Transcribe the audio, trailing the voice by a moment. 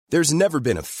There's never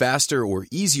been a faster or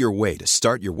easier way to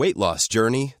start your weight loss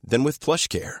journey than with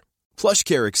PlushCare.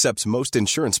 PlushCare accepts most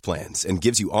insurance plans and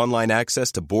gives you online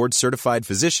access to board-certified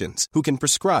physicians who can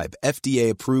prescribe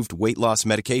FDA-approved weight loss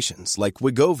medications like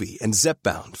Wegovy and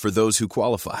Zepbound for those who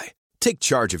qualify. Take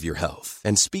charge of your health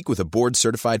and speak with a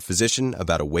board-certified physician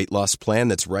about a weight loss plan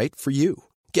that's right for you.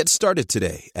 Get started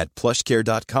today at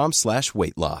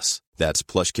plushcare.com/weightloss. That's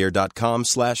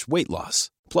plushcare.com/weightloss.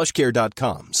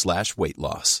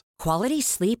 plushcare.com/weightloss. Quality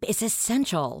sleep is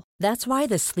essential. That's why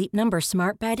the Sleep Number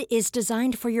Smart Bed is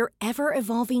designed for your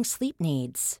ever-evolving sleep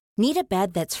needs. Need a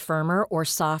bed that's firmer or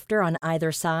softer on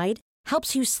either side?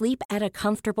 Helps you sleep at a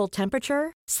comfortable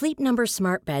temperature? Sleep Number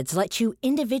Smart Beds let you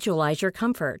individualize your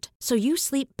comfort so you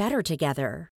sleep better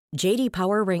together. J.D.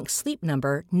 Power ranks Sleep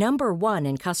Number #1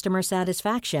 in customer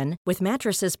satisfaction with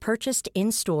mattresses purchased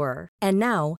in-store. And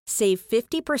now, save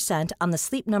 50% on the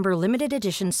Sleep Number Limited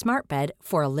Edition Smart Bed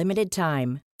for a limited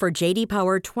time. For J.D.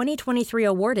 Power 2023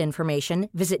 award information,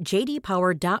 visit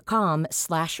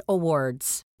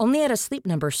jdpower.com/awards. Only at a Sleep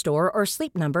Number store or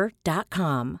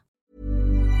sleepnumber.com.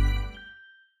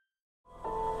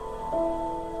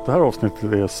 Det här avsnittet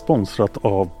är sponsrat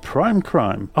av Prime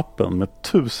Crime, appen med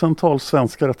tusentals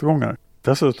svenska rättegångar.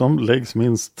 Dessutom läggs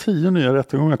minst 10 nya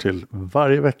rättegångar till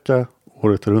varje vecka,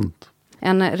 året runt.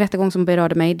 En rättegång som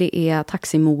berörde mig, det är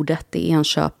taximordet i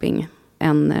Enköping.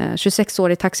 En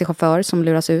 26-årig taxichaufför som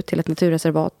luras ut till ett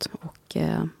naturreservat och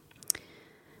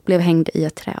blev hängd i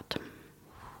ett träd.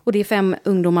 Och det är 5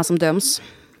 ungdomar som döms.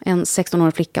 En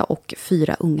 16-årig flicka och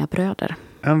 4 unga bröder.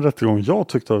 En rättegång jag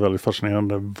tyckte var väldigt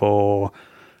fascinerande var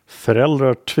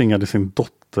föräldrar tvingade sin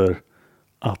dotter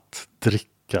att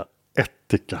dricka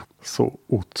ättika. Så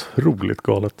otroligt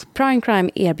galet. Prime Crime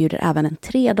erbjuder även en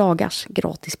 3 dagars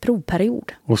gratis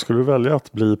provperiod. Och skulle du välja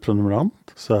att bli prenumerant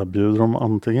så erbjuder de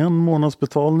antingen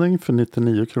månadsbetalning för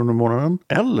 99 kronor i månaden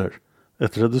eller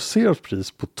ett reducerat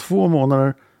pris på 2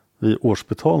 månader vid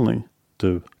årsbetalning.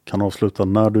 Du kan avsluta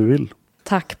när du vill.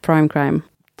 Tack Prime Crime.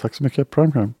 Tack så mycket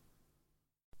Prime Crime.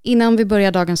 Innan vi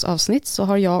börjar dagens avsnitt så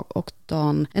har jag och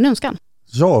Dan en önskan.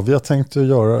 Ja, vi har tänkt att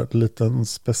göra en liten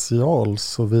special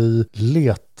så vi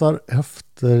letar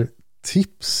efter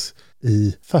tips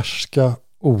i färska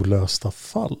olösta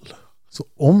fall. Så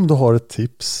om du har ett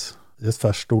tips i ett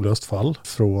färskt olöst fall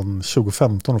från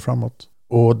 2015 och framåt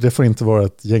och det får inte vara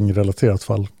ett gängrelaterat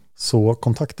fall så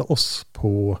kontakta oss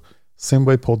på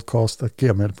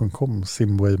simwaypodcast@gmail.com,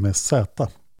 Simway med Z.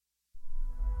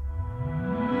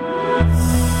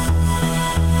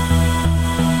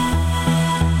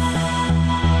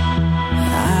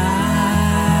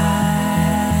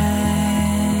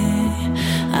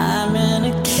 I'm in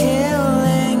a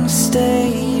killing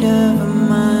state of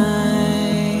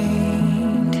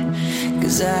mind,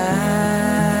 'cause I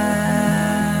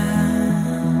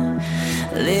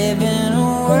live in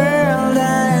a world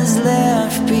that is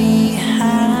left behind,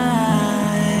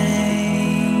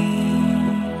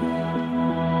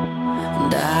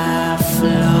 and I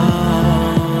flow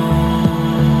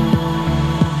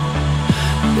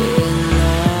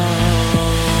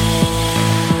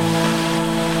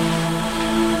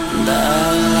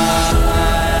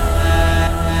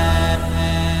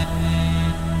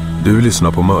Du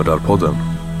lyssnar på Mördarpodden,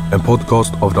 en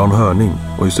podcast av Dan Hörning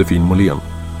och Josefin Måhlén.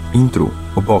 Intro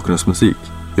och bakgrundsmusik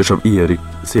görs av Erik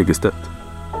Segerstedt.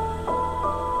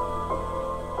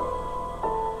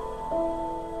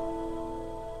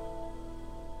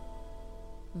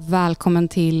 Välkommen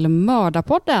till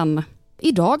Mördarpodden.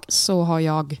 Idag så har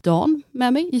jag Dan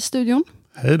med mig i studion.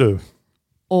 Hej du.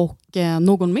 Och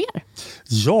någon mer?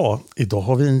 Ja, idag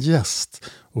har vi en gäst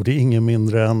och det är ingen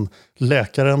mindre än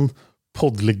läkaren,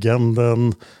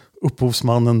 poddlegenden,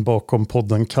 upphovsmannen bakom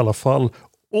podden Kalla fall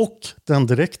och den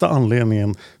direkta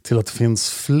anledningen till att det finns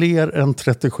fler än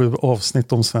 37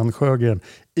 avsnitt om Sven Sjögren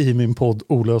i min podd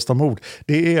Olösta mord.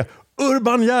 Det är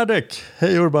Urban Järdek.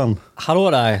 Hej Urban.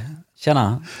 Hallå där.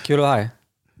 Tjena. Kul att vara här.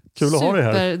 Kul att ha dig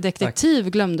här. Superdetektiv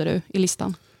glömde du i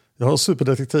listan. Jag har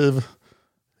superdetektiv,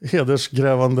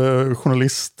 hedersgrävande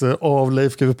journalist av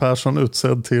Leif GW Persson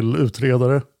utsedd till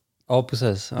utredare. Ja,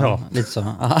 precis. Ja. Lite så.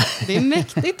 Det är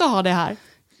mäktigt att ha det här.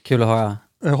 Kul att höra.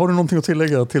 Har du någonting att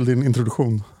tillägga till din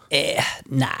introduktion?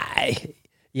 Nej,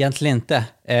 egentligen inte.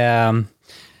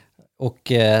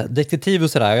 Detektiv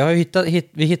och sådär.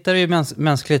 Vi hittar ju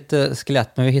mänskligt skelett,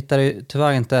 men vi hittar ju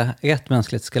tyvärr inte rätt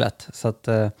mänskligt skelett. Så att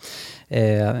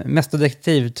mest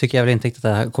detektiv tycker jag väl inte riktigt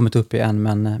att det har kommit upp i än,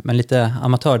 men lite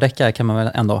amatördeckare kan man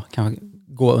väl ändå kanske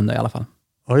gå under i alla fall.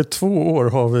 Ja, i 2 år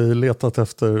har vi letat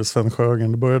efter Sven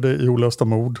Sjögren. Det började i Olösta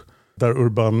mord, där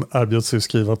Urban erbjöd sig att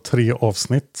skriva 3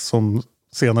 avsnitt som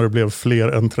senare blev fler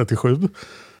än 37.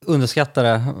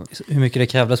 underskattade hur mycket det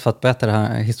krävdes för att berätta den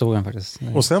här historien faktiskt.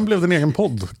 Och sen blev det en egen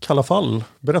podd, Kalla fall.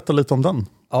 Berätta lite om den.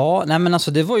 Ja, nej men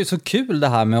alltså det var ju så kul det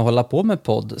här med att hålla på med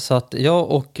podd. Så att jag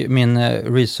och min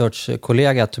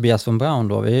researchkollega Tobias von Braun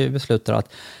då, vi beslutade att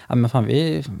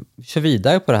vi kör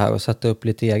vidare på det här och sätter upp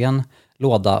lite egen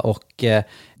låda. Och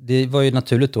det var ju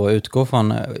naturligt då att utgå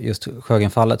från just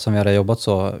Sjögrenfallet som vi hade jobbat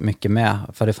så mycket med.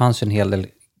 För det fanns ju en hel del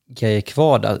grejer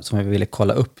kvar där som vi ville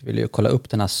kolla upp. Vi ville ju kolla upp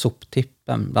den här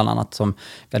soptippen bland annat, som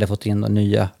vi hade fått in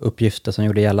nya uppgifter som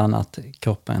gjorde gällande att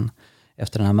kroppen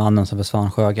efter den här mannen som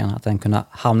försvann Sjögren, att den kunde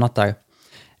hamnat där.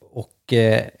 Och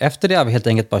efter det har vi helt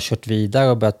enkelt bara kört vidare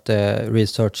och börjat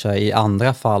researcha i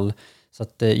andra fall. Så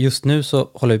att just nu så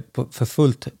håller vi för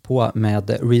fullt på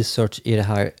med research i det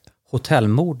här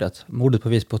hotellmordet, mordet på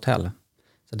Visby hotell.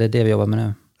 Så det är det vi jobbar med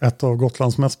nu. Ett av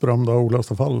Gotlands mest berömda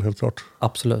olösta fall, helt klart.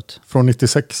 Absolut. Från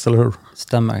 96, eller hur?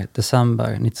 Stämmer,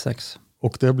 december 96.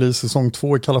 Och det blir säsong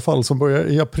 2 i Kalla fall som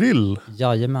börjar i april.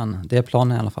 Jajamän, det är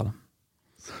planen i alla fall.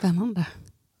 Spännande.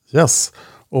 Yes,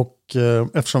 och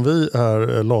eftersom vi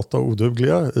är lata och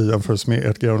odugliga i jämförelse med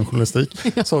ert grann journalistik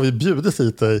så har vi bjudit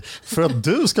hit dig för att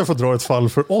du ska få dra ett fall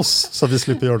för oss så att vi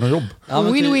slipper göra något jobb. Ja,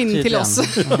 Win-win till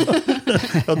oss.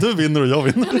 Ja, du vinner och jag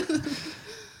vinner.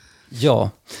 Ja,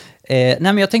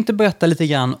 men jag tänkte berätta lite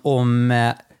grann om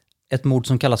ett mord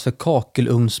som kallas för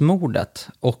kakelugnsmordet.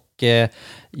 Och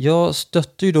jag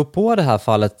stötte ju då på det här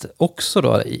fallet också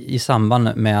då i samband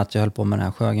med att jag höll på med det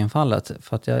här Sjögrenfallet.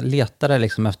 För att jag letade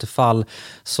liksom efter fall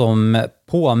som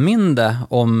påminde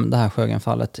om det här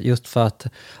Sjögrenfallet. Just för att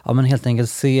helt enkelt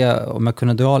se om jag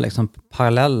kunde dra liksom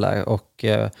paralleller och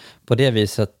på det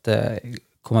viset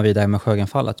komma vidare med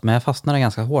Sjögrenfallet. Men jag fastnade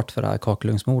ganska hårt för det här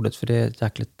kakelugnsmordet, för det är ett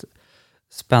jäkligt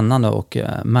spännande och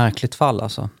märkligt fall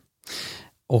alltså.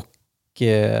 Och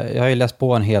jag har ju läst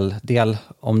på en hel del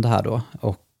om det här då.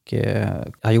 Och jag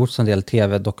har gjort en del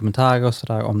tv-dokumentärer och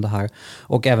sådär om det här.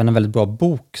 Och även en väldigt bra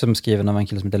bok som är skriven av en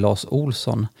kille som heter Lars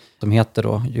Olsson. Som heter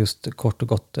då just kort och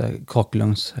gott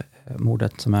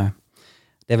kakelugnsmordet.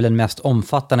 Det är väl den mest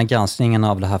omfattande granskningen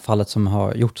av det här fallet som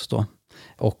har gjorts då.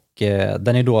 Och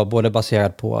den är då både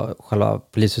baserad på själva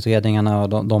polisutredningarna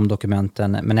och de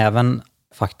dokumenten. Men även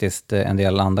faktiskt en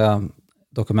del andra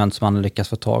dokument som man lyckas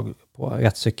få tag på,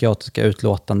 rättspsykiatriska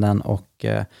utlåtanden och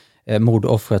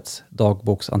mordoffrets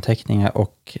dagboksanteckningar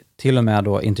och till och med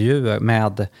då intervjuer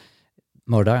med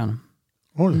mördaren.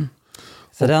 Oj.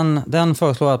 Så den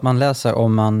föreslår att man läser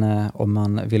om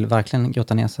man vill verkligen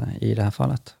grotta ner sig i det här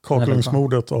fallet.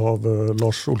 Kakelugnsmordet av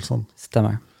Lars Olsson.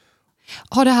 Stämmer.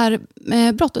 Har det här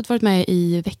brottet varit med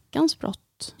i veckans brott?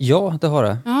 Ja, det har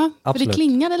det. Ja, för det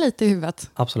klingade lite i huvudet.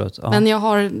 Absolut. Ja. Men jag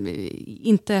har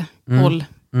inte koll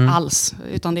alls,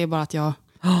 utan det är bara att jag...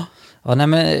 Ja, nej,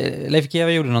 men Leif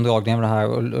GW gjorde någon dragning av det här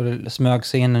och det smög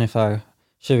sig in ungefär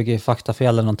 20 faktafel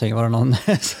eller någonting, var det någon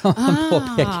som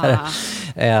påpekade.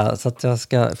 Så att jag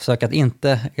ska försöka att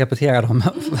inte repetera de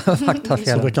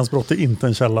faktafelen. Så veckans brott är inte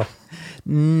en källa?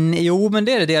 Jo, men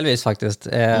det är det delvis faktiskt.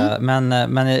 Men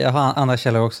jag har andra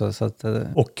källor också. Så att,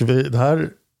 och det här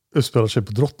utspelar sig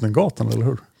på Drottninggatan, eller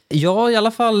hur? Ja, i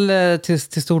alla fall till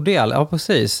stor del. Ja,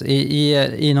 precis.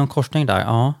 I någon korsning där,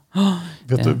 ja.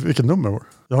 Vet du vilket nummer var?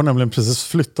 Jag har nämligen precis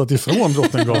flyttat ifrån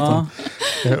Drottninggatan.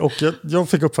 Och jag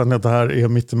fick uppfattningen att det här är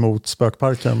mitt emot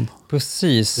Spökparken.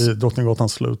 Precis. I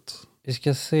Drottninggatans slut. Vi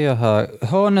ska se här.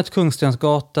 Hörnet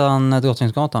Kungstensgatan,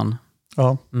 Drottninggatan.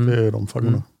 Ja, det är de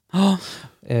faggorna.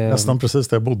 Nästan precis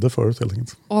där jag bodde förut helt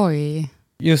enkelt. Oj.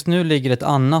 Just nu ligger ett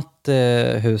annat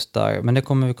hus där, men det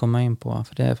kommer vi komma in på,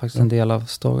 för det är faktiskt en del av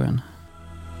storyn.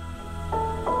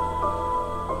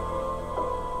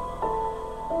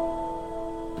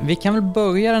 Vi kan väl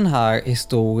börja den här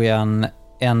historien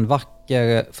en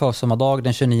vacker försommardag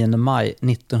den 29 maj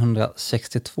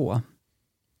 1962.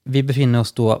 Vi befinner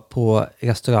oss då på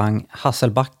restaurang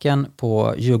Hasselbacken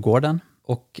på Djurgården.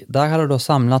 Och där hade då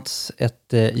samlats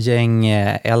ett gäng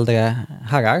äldre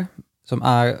herrar som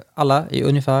är alla i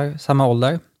ungefär samma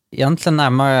ålder. Egentligen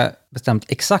närmare bestämt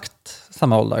exakt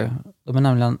samma ålder. De är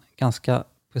nämligen ganska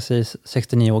precis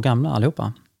 69 år gamla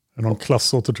allihopa. Är någon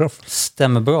klassåterträff?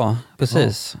 Stämmer bra,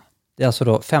 precis. Ja. Det är alltså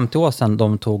då 50 år sedan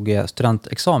de tog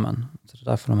studentexamen. Så det är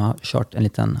därför de har kört en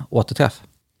liten återträff.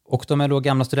 Och de är då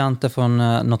gamla studenter från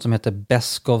något som heter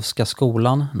Beskovska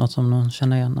skolan. Något som någon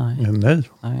känner igen?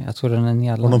 Nej, jag tror den är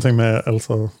nedlagd. Och någonting med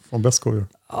Elsa från Beskov?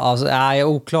 Alltså,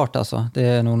 oklart alltså. Det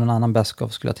är nog någon annan Beskov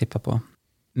skulle jag tippa på.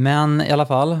 Men i alla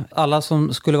fall, alla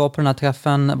som skulle vara på den här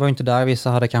träffen var inte där. Vissa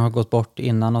hade kanske gått bort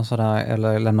innan och sådär,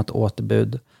 eller lämnat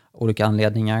återbud. Olika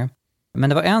anledningar. Men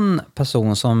det var en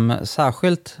person som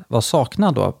särskilt var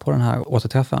saknad då på den här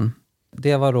återträffen.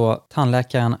 Det var då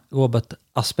tandläkaren Robert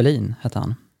Aspelin, hette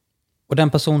han. Och den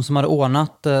person som hade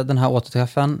ordnat den här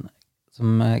återträffen,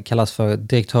 som kallas för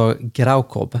direktör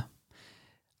Graukob,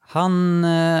 han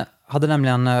hade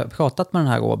nämligen pratat med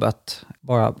den här Robert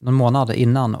bara någon månad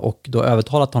innan och då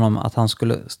övertalat honom att han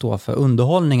skulle stå för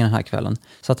underhållningen den här kvällen.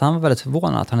 Så att han var väldigt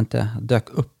förvånad att han inte dök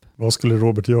upp. Vad skulle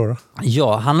Robert göra?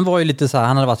 Ja, han var ju lite så här,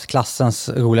 han hade varit klassens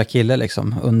roliga kille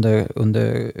liksom under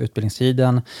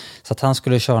utbildningstiden. Så att han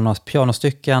skulle köra några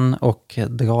pianostycken och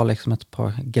dra liksom ett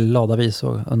par glada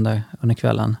visor under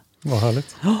kvällen. Vad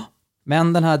härligt.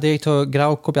 Men den här direktör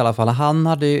Graukob i alla fall, han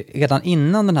hade ju redan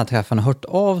innan den här träffen hört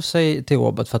av sig till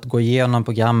Robert för att gå igenom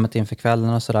programmet inför kvällen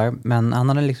och sådär. Men han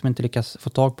hade liksom inte lyckats få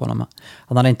tag på honom.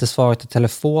 Han hade inte svarat i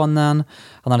telefonen.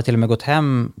 Han hade till och med gått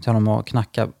hem till honom och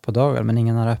knackat på dörren, men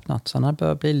ingen hade öppnat. Så han hade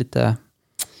börjat bli lite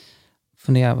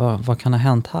fundera, vad kan ha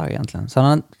hänt här egentligen? Så han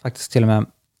hade faktiskt till och med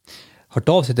hört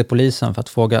av sig till polisen för att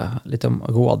fråga lite om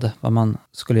råd, vad man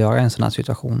skulle göra i en sån här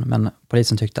situation. Men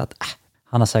polisen tyckte att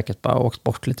han har säkert bara åkt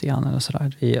bort lite grann eller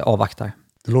sådär. Vi avvaktar.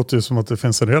 Det låter ju som att det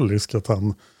finns en reell risk att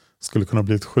han skulle kunna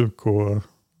bli sjuk och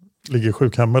ligga i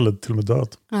sjukhem eller till och med död.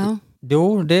 Ja.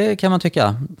 Jo, det kan man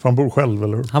tycka. För han bor själv,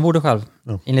 eller hur? Han bodde själv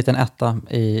Ja. i en liten etta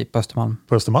på Östermalm.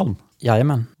 På Östermalm?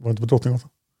 Jajamän. Var inte på Drottninggatan?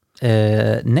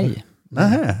 Nej.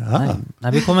 Nej,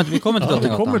 Nej, vi kommer till Drottninggatan. Vi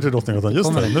kommer till Drottninggatan,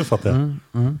 just det, nu fattar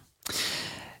jag.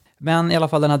 Men i alla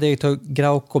fall den här direktör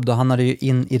Graukob då, han hade ju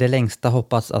in i det längsta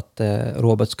hoppats att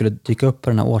Robert skulle dyka upp på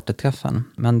den här återträffen.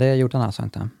 Men det gjorde han alltså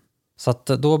inte. Så att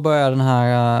då började den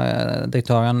här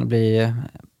direktören bli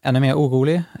ännu mer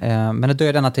orolig. Men det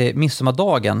dröjde ända till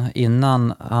midsommardagen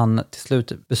innan han till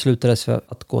slut beslutade sig för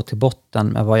att gå till botten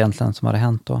med vad egentligen som hade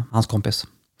hänt då, hans kompis.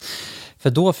 För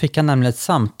då fick han nämligen ett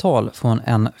samtal från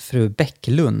en fru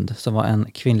Bäcklund som var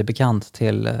en kvinnlig bekant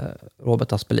till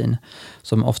Robert Aspelin,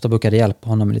 som ofta brukade hjälpa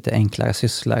honom med lite enklare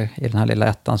sysslor i den här lilla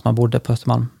ettan som han bodde på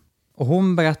Östermalm. Och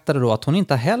hon berättade då att hon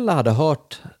inte heller hade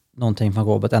hört någonting från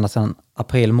Robert ända sedan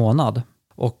april månad.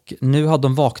 Och nu hade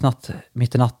de vaknat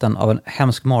mitt i natten av en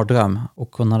hemsk mardröm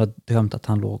och hon hade drömt att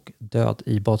han låg död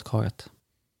i badkaret.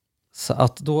 Så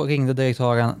att då ringde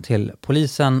direktören till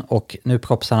polisen och nu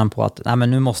propsade han på att nej,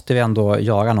 men nu måste vi ändå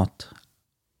göra något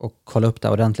och kolla upp det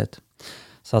ordentligt.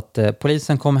 Så att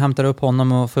polisen kom och hämtade upp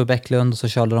honom och fru Bäcklund och så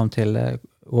körde de till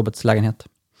Roberts lägenhet.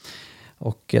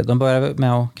 Och de började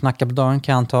med att knacka på dörren,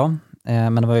 kan jag anta.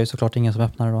 Men det var ju såklart ingen som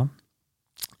öppnade då.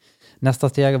 Nästa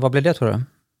steg, vad blev det tror du?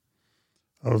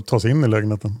 Att ta sig in i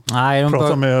lägenheten. Nej,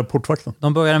 Prata med portvakten.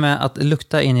 De började med att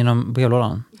lukta in genom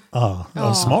brevlådan.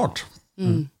 Smart.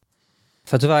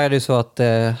 För tyvärr är det ju så att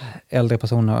äldre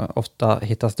personer ofta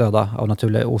hittas döda av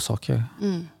naturliga orsaker.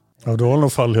 Ja, det var någon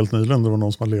fall helt nyligen. Det var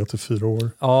någon som har legat i 4 år.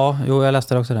 Ja, jo, jag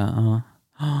läste det också det.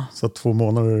 Så att 2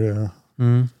 månader är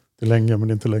det är länge, men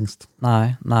det är inte längst.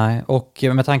 Nej. Och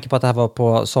med tanke på att det här var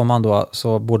på sommaren då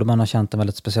så borde man ha känt en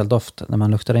väldigt speciell doft när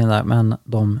man luktade in där. Men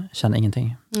de kände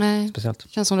ingenting speciellt.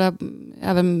 Känns som det har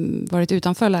även varit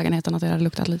utanför lägenheten att det hade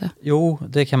luktat lite. Jo,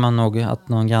 det kan man nog att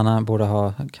någon granne borde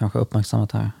ha kanske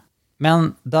uppmärksammat här.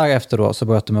 Men därefter då så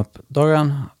bröt de upp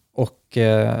dörren och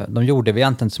de gjorde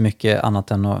egentligen inte så mycket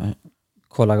annat än att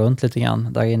kolla runt lite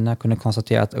grann. Där inne kunde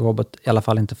konstatera att Robert i alla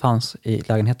fall inte fanns i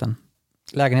lägenheten.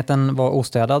 Lägenheten var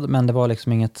ostädad, men det var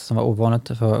liksom inget som var ovanligt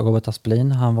för Robert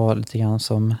Aspelin. Han var lite grann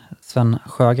som Sven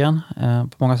Sjögren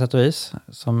på många sätt och vis,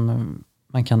 som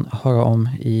man kan höra om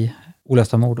i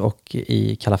Olösta mord och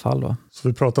i Kalla fall då. Så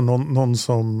vi pratar någon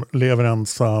som lever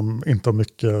ensam, inte har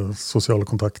mycket sociala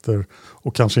kontakter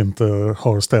och kanske inte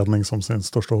har städning som sin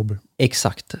största hobby.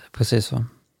 Exakt, precis så.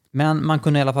 Men man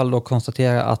kunde i alla fall då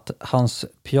konstatera att hans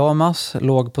pyjamas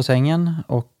låg på sängen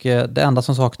och det enda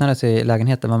som saknades i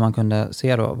lägenheten vad man kunde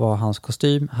se då var hans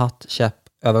kostym, hatt, käpp,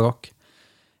 överrock.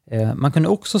 Man kunde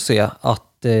också se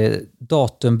att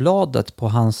datumbladet på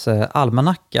hans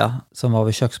almanacka som var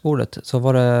vid köksbordet, så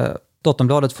var det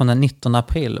datumbladet från den 19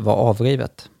 april var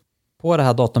avrivet. På det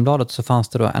här datumbladet så fanns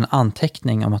det då en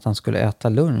anteckning om att han skulle äta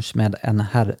lunch med en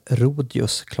herr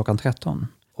Rodius klockan 13.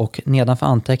 Och nedanför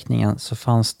anteckningen så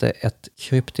fanns det ett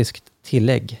kryptiskt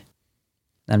tillägg.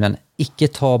 Nämligen, icke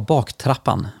ta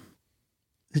baktrappan.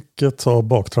 Icke ta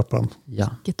baktrappan. Ja.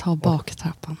 Icke ta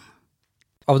baktrappan.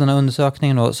 Av den här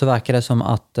undersökningen då, så verkar det som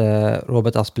att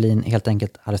Robert Aspelin helt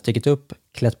enkelt hade stigit upp,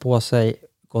 klätt på sig,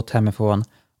 gått hemifrån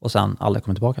och sen aldrig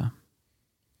kommit tillbaka.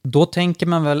 Då tänker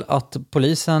man väl att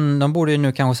polisen, de borde ju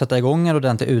nu kanske sätta igång en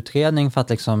ordentlig utredning för att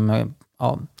liksom,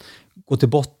 gå till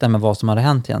botten med vad som hade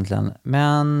hänt egentligen.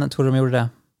 Men tror du de gjorde det?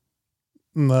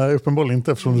 Nej, uppenbarligen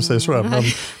inte eftersom du säger så här.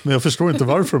 Men jag förstår inte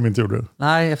varför de inte gjorde det.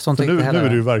 Nej, eftersom för nu är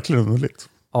det ju verkligen underligt.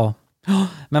 Ja,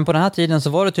 Men på den här tiden så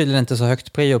var det tydligen inte så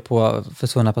högt prio på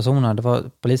försvunna personer.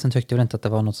 Polisen tyckte väl inte att det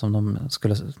var något som de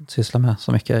skulle syssla med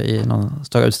så mycket i någon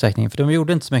större utsträckning. För de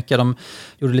gjorde inte så mycket. De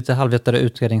gjorde lite halvvetade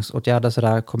utredningsåtgärder så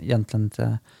där, kom egentligen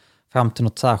inte fram till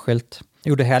något särskilt.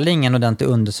 Gjorde heller ingen ordentlig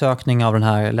undersökning av den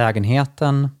här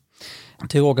lägenheten.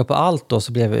 Till råga på allt då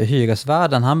så blev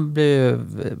hyresvärden, han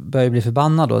började bli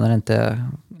förbannad då när det inte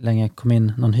längre kom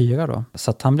in någon hyra då.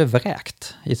 Så att han blev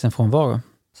vräkt i sin frånvaro.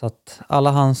 Så att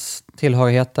alla hans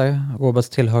tillhörigheter, Roberts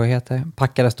tillhörigheter,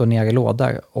 packades då ner i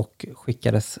lådor och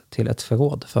skickades till ett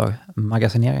förråd för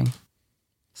magasinering.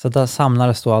 Så där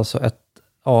samlades då alltså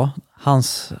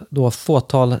hans då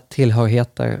fåtal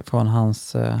tillhörigheter från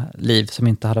hans liv som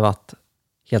inte hade varit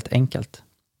helt enkelt.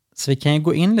 Så vi kan ju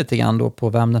gå in lite grann då på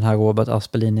vem den här Robert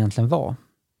Aspelin egentligen var.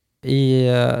 I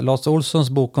Lars Olssons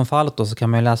bok om fallet då så kan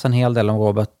man ju läsa en hel del om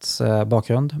Roberts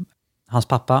bakgrund. Hans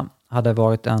pappa hade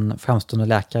varit en framstående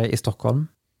läkare i Stockholm.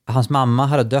 Hans mamma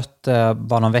hade dött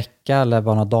bara någon vecka eller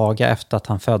bara några dagar efter att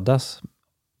han föddes.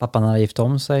 Pappan hade gift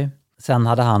om sig. Sen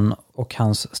hade han och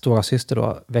hans stora syster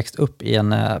då växt upp i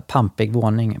en pampig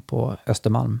våning på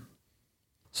Östermalm.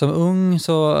 Som ung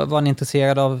så var han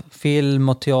intresserad av film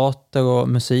och teater och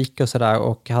musik och sådär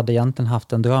och hade egentligen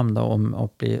haft en dröm då om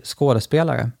att bli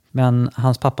skådespelare. Men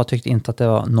hans pappa tyckte inte att det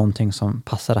var någonting som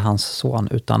passade hans son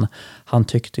utan han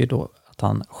tyckte ju då att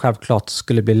han självklart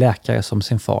skulle bli läkare som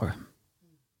sin far.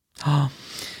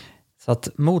 Så att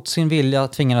mot sin vilja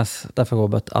tvingades därför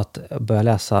Robert att börja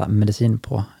läsa medicin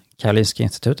på Karolinska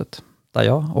institutet. Där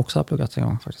jag också har pluggat en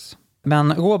gång faktiskt.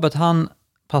 Men Robert han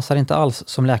passade inte alls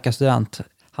som läkarstudent.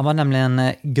 Han var nämligen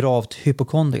gravt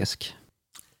hypokondrisk.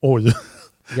 Oj,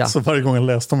 ja. Så varje gång han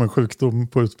läste om en sjukdom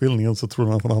på utbildningen så trodde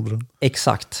han att han hade den.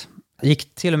 Exakt.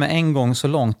 Gick till och med en gång så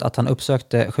långt att han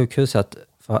uppsökte sjukhuset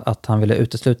för att han ville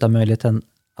utesluta möjligheten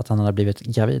att han hade blivit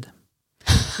gravid.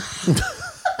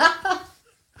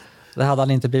 Det hade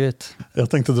han inte blivit. Jag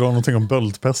tänkte dra någonting om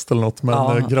böldpest eller något,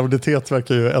 men graviditet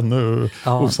verkar ju ännu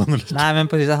osannolikt. Nej, men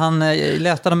precis. Han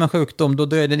läste om en sjukdom, då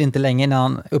dröjde det inte länge innan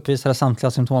han uppvisade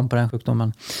samtliga symptom på den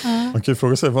sjukdomen. Man kan ju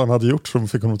fråga sig vad han hade gjort som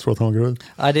fick honom att tro att han var gravid.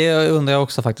 Ja, det undrar jag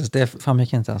också faktiskt. Det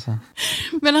framgick inte alltså.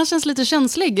 Men han känns lite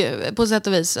känslig på sätt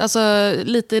och vis. Alltså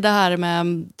lite i det här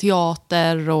med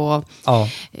teater och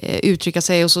uttrycka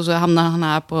sig och så hamnar han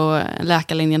här på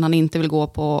läkarlinjen han inte vill gå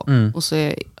på och så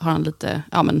har han lite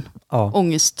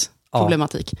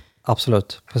ångestproblematik.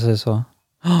 Absolut, precis så.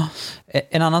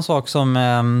 En annan sak som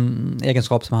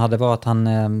egenskap som han hade var att han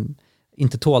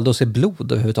inte tålde att se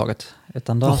blod överhuvudtaget.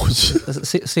 Utan då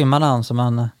simmade han som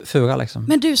en fura liksom.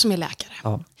 Men du som är läkare.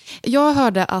 Ja. Jag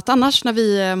hörde att annars när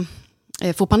vi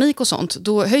får panik och sånt,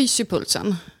 då höjs ju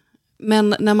pulsen.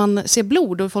 Men när man ser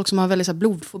blod och folk som har väldigt så här,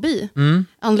 blodfobi,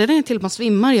 anledningen till att man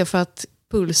svimmar är för att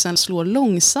pulsen slår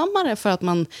långsammare för att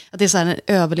det är så här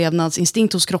en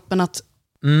överlevnadsinstinkt hos kroppen att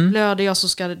blöder jag så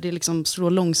ska det liksom slå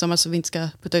långsammare så vi inte ska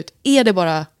putta ut. Är det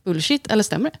bara bullshit eller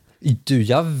stämmer det? Du,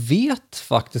 jag vet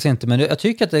faktiskt inte, men jag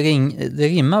tycker att det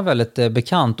rimmar väldigt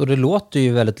bekant och det låter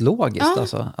ju väldigt logiskt. Ja.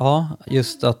 Alltså. Ja,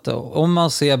 just att om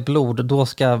man ser blod, då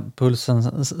ska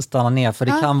pulsen stanna ner, för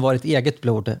det kan vara ett eget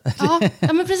blod. Ja,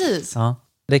 men precis. Ja,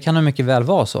 det kan nog mycket väl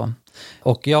vara så.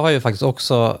 Och jag har ju faktiskt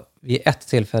också vid ett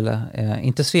tillfälle,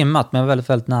 inte svimmat, men väldigt,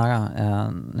 väldigt nära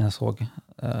när jag såg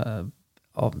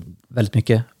väldigt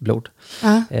mycket blod.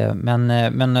 Men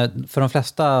för de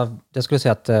flesta, jag skulle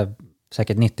säga att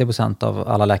säkert 90% av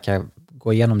alla läkare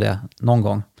går igenom det någon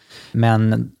gång.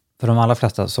 Men för de allra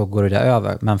flesta så går det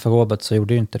över. Men för Robert så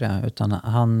gjorde ju inte det.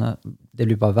 Utan det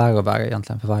blir bara värre och värre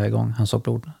egentligen för varje gång han såg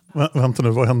blod. Vänta nu,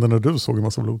 vad hände när du såg en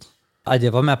massa blod? Det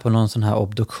var med på någon sån här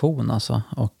obduktion alltså.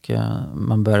 Och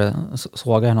man började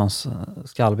såga i någons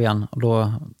skallben. Och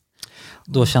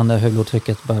då kände jag hur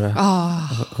blodtrycket började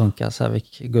sjunka. Så jag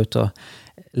fick gå ut och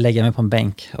lägga mig på en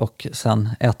bänk och sen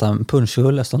äta en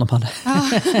punschrulle som de hade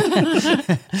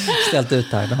ställt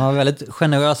ut där. De var väldigt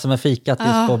generösa med fikat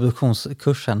just på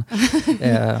obduktionskursen.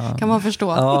 Kan man förstå.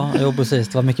 Ja, precis.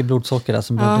 Det var mycket blodsocker där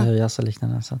som behövde höjas och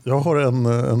liknande. Så. Jag har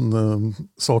en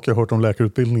sak jag har hört om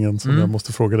läkarutbildningen som jag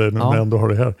måste fråga dig nu när jag ändå har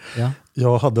det här. Ja.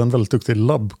 Jag hade en väldigt duktig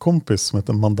labbkompis som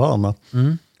heter Mandana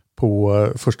på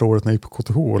första året när jag gick på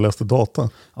KTH och läste data.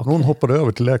 Okay. Hon hoppade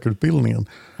över till läkarutbildningen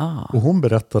och hon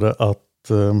berättade att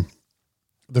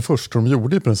det första de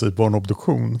gjorde i princip var en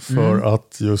obduktion för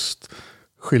att just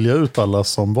skilja ut alla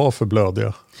som var för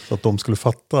blödiga. Så att de skulle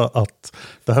fatta att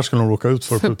det här skulle de råka ut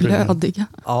för blödiga.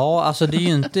 Ja, alltså det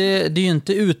är ju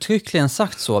inte uttryckligen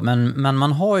sagt så. Men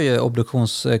man har ju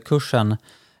obduktionskursen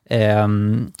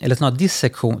eller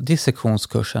snarare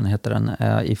dissektionskursen heter den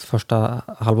i första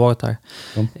halvåret där.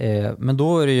 Men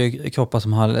då är det ju kroppar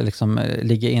som har liksom,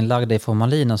 ligger inlagda i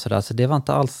formalin och sådär. Så det var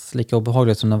inte alls lika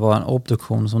obehagligt som det var en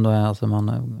obduktion som då är alltså man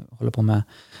håller på med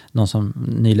någon som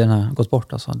nyligen har gått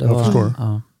bort. Alltså. Jag förstår.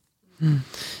 Ja.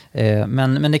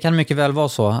 Men det kan mycket väl vara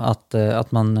så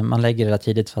att man lägger det där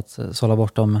tidigt för att sålla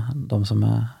bort de som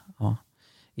är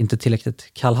inte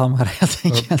tillräckligt kallhamrade helt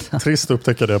enkelt. Ja, trist att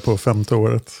upptäcka det på 5:e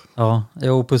året. Ja,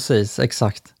 jo precis,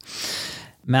 exakt.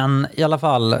 Men i alla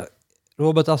fall,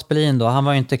 Robert Aspelin då, han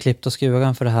var ju inte klippt och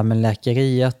skuren för det här med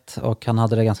läkeriet och han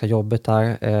hade det ganska jobbigt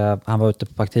där. Han var ute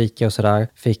på praktiker och sådär,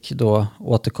 fick då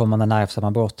återkommande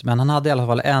nervsammanbrott. Men han hade i alla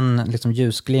fall en liksom,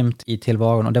 ljusglimt i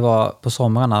tillvaron och det var på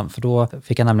somrarna, för då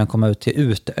fick han nämligen komma ut till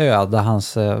Utö där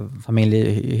hans familj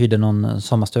hyrde någon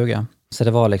sommarstuga. Så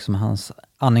det var liksom hans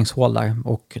andningshål där.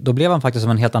 Och då blev han faktiskt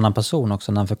som en helt annan person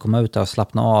också när han fick komma ut där och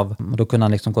slappna av. Och då kunde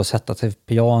han liksom gå och sätta sig vid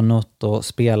pianot och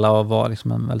spela och vara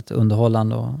liksom en väldigt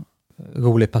underhållande och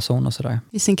rolig person och sådär.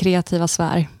 I sin kreativa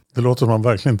sfär. Det låter som man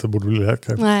verkligen inte borde bli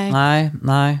läkare.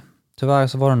 Nej. Tyvärr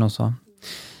så var det nog så.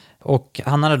 Och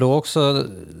han hade då också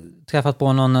träffat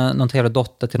på någon trevlig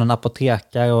dotter till någon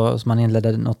apotekare och som han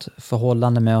inledde något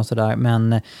förhållande med och sådär.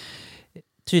 Men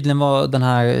tydligen var den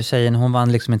här tjejen, hon var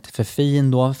liksom inte för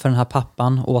fin då för den här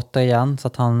pappan återigen, så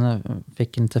att han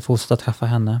fick inte fortsätta träffa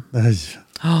henne. Nej.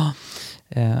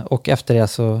 Och efter det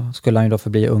så skulle han ju då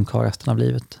förbli ungkarl resten av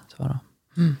livet.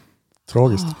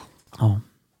 Tragiskt. Ja.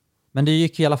 Men det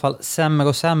gick i alla fall sämre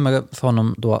och sämre för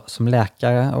honom då som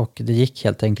läkare och det gick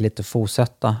helt enkelt inte att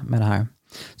fortsätta med det här.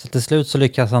 Så till slut så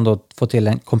lyckades han då få till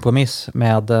en kompromiss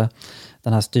med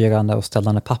den här styrande och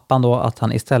ställande pappan då, att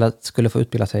han istället skulle få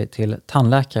utbilda sig till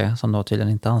tandläkare som då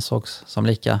tydligen inte ansågs som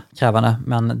lika krävande.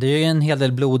 Men det är ju en hel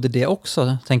del blod i det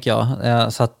också, tänker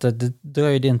jag. Så att det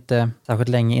dröjde inte särskilt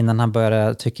länge innan han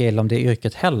började tycka illa om det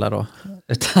yrket heller då.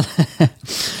 Utan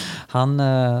han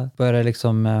började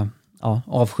liksom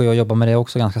avsky och jobba med det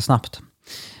också ganska snabbt.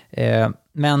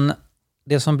 Men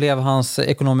det som blev hans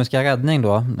ekonomiska räddning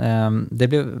då, det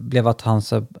blev att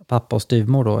hans pappa och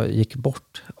styvmor då gick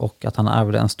bort och att han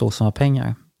ärvde en stor summa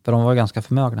pengar. För de var ganska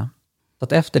förmögna. Så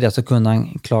att efter det så kunde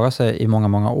han klara sig i många,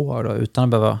 många år då, utan att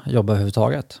behöva jobba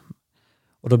överhuvudtaget.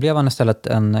 Och då blev han istället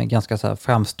en ganska så här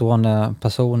framstående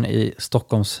person i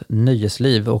Stockholms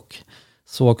nöjesliv och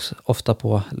sågs ofta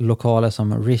på lokaler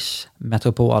som Rish,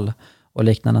 Metropol och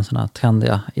liknande sådana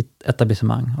trendiga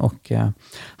etablissemang. Och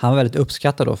han var väldigt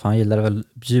uppskattad då, för han gillade väl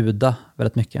bjuda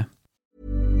väldigt mycket.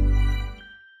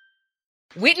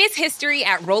 Witness history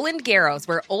at Roland Garros,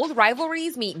 where old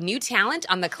rivalries meet new talent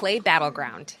on the clay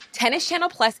battleground. Tennis Channel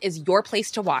Plus is your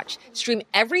place to watch. Stream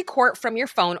every court from your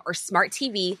phone or smart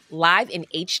TV live in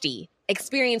HD.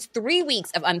 Experience 3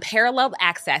 weeks of unparalleled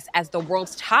access as the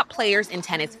world's top players in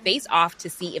tennis face off to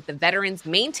see if the veterans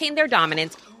maintain their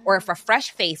dominance or if a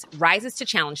fresh face rises to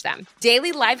challenge them.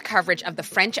 Daily live coverage of the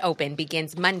French Open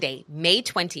begins Monday, May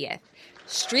 20th.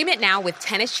 Stream it now with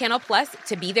Tennis Channel Plus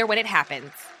to be there when it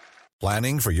happens.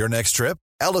 Planning for your next trip?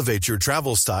 Elevate your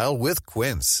travel style with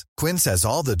Quince. Quince has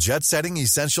all the jet-setting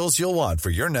essentials you'll want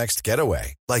for your next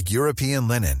getaway, like European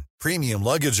linen, premium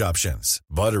luggage options,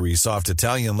 buttery soft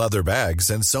Italian leather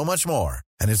bags, and so much more.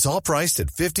 And it's all priced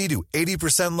at 50 to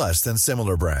 80% less than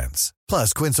similar brands.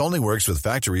 Plus, Quince only works with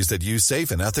factories that use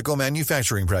safe and ethical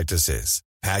manufacturing practices.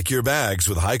 Pack your bags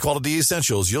with high-quality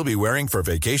essentials you'll be wearing for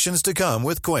vacations to come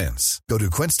with Quince. Go to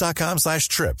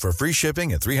quince.com/trip for free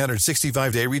shipping and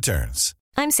 365-day returns.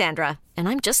 I'm Sandra, and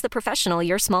I'm just the professional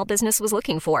your small business was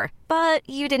looking for. But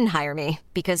you didn't hire me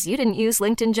because you didn't use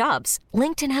LinkedIn Jobs.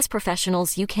 LinkedIn has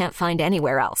professionals you can't find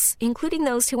anywhere else, including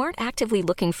those who aren't actively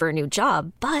looking for a new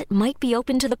job, but might be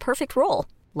open to the perfect role,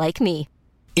 like me.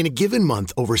 In a given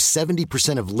month, over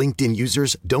 70% of LinkedIn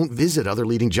users don't visit other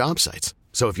leading job sites.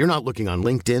 So if you're not looking on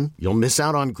LinkedIn, you'll miss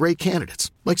out on great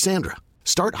candidates like Sandra.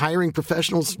 Start hiring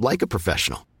professionals like a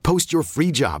professional. Post your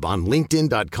free job on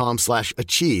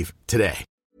linkedin.com/achieve today.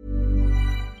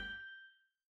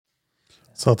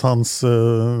 Så att hans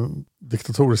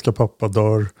diktatoriska pappa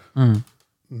dör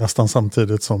nästan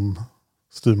samtidigt som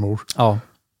styvmor. Ja.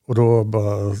 Och då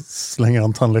bara slänger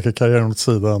han tandläkarkarriären åt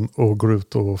sidan och går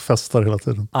ut och festar hela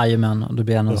tiden. Jajamän, och då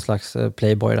blir han någon slags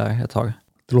playboy där ett tag.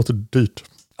 Det låter dyrt.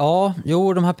 Ja,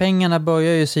 jo, de här pengarna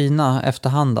börjar ju sina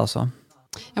efterhand alltså.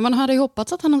 Ja, man hade ju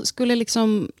hoppats att han skulle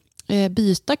liksom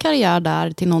byta karriär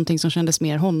där till någonting som kändes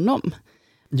mer honom.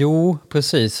 Jo,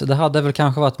 precis. Det hade väl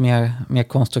kanske varit mer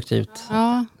konstruktivt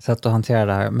sätt att hantera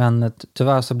det här. Men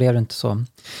tyvärr så blev det inte så.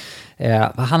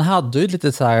 Han hade ju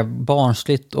lite så här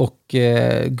barnsligt och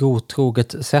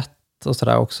godtroget sätt och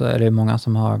sådär också. Är det många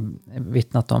som har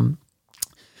vittnat om.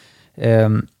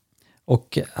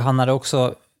 Och han hade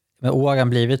också med åren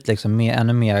blivit liksom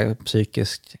ännu mer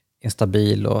psykiskt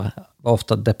instabil och var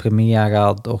ofta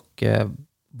deprimerad och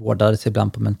vårdades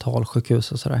ibland på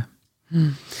mentalsjukhus och sådär.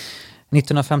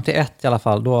 1951 i alla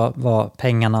fall, då var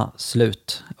pengarna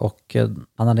slut och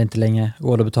han hade inte längre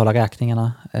råd att betala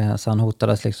räkningarna, så han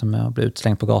hotades liksom med att bli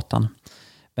utslängd på gatan.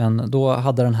 Men då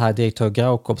hade den här direktör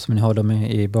Graukob, som ni hörde om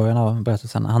i början av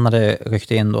berättelsen, han hade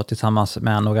ryckt in då tillsammans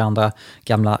med några andra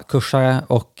gamla kursare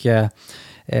och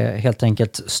helt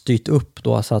enkelt styrt upp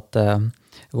då så att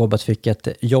Robert fick ett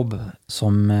jobb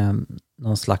som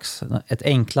någon slags, ett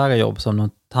enklare jobb som någon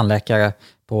tandläkare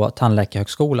på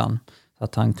tandläkarhögskolan. Så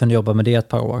att han kunde jobba med det ett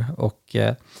par år. Och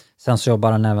sen så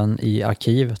jobbade han även i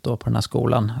arkivet då på den här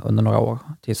skolan under några år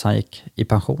tills han gick i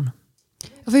pension.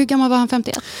 För hur gammal var han?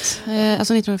 51?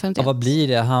 Alltså 1951? Ja, vad blir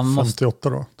det? Han 58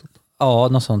 då? Typ. Ja,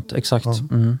 något sånt. Exakt.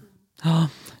 Ja.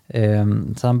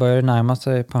 Så han började närma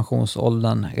sig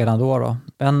pensionsåldern redan då.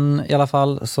 Men i alla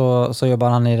fall så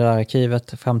jobbade han i det där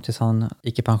arkivet fram tills han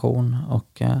gick i pension.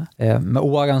 Och med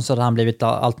åren så hade han blivit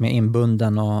allt mer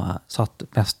inbunden och satt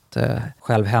mest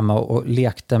själv hemma och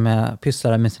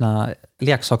pysslade med sina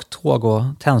leksakståg och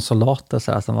tennsoldater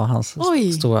så där, som var hans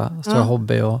stora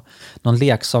hobby. Och någon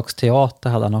leksaksteater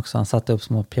hade han också. Han satte upp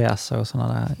små pjäser och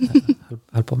sådana där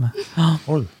höll på med.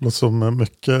 Oj, låter som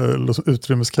mycket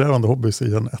utrymmeskrävande hobbys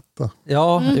i en etta.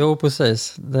 Ja, jo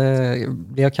precis. Det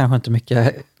blev kanske inte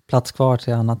mycket plats kvar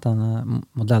till annat än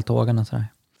modelltågen och sådär.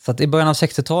 Så att i början av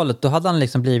 60-talet då hade han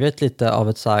liksom blivit lite av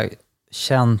ett så här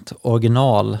känt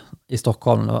original i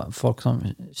Stockholm. Det var folk som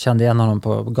kände igen honom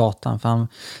på gatan. För han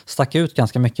stack ut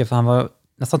ganska mycket, för han var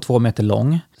nästan 2 meter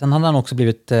lång. Sen hade han också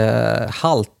blivit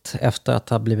halt efter att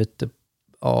ha blivit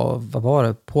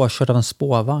påkörd av en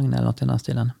spårvagn eller något i den här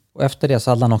stilen. Och efter det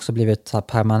så hade han också blivit så här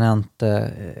permanent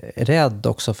rädd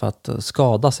också för att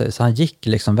skada sig. Så han gick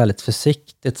liksom väldigt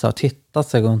försiktigt så här, och tittade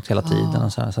sig runt hela tiden.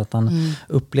 Och så här, så att han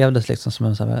upplevdes liksom som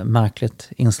en så här märkligt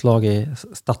inslag i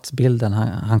stadsbilden.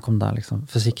 Han kom där liksom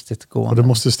försiktigt gående. Och det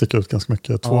måste ju sticka ut ganska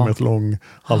mycket. 2 meter lång,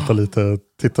 haltar lite,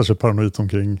 tittar sig paranoid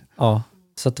omkring. Ja,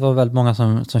 så det var väldigt många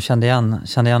som kände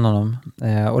igen honom.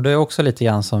 Och det är också lite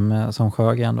grann som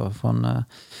Sjögren då från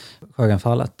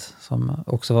Sjögrenfallet, som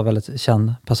också var väldigt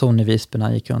känd person i Visby när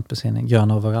han gick runt på sin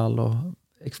gröna overall och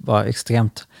var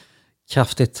extremt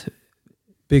kraftigt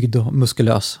byggd och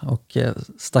muskulös och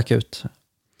stack ut.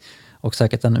 Och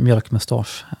säkert en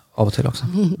mjölkmustasch av och till också.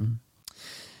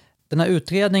 Den här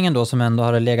utredningen då som ändå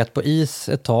hade legat på is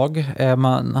ett tag.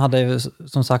 Man hade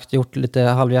som sagt gjort lite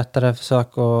halvhjärtade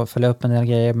försök att följa upp en del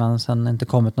grejer, men sen inte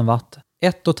kommit någon vart.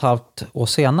 1,5 år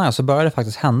senare så började det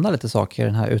faktiskt hända lite saker i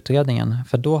den här utredningen.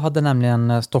 För då hade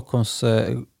nämligen Stockholms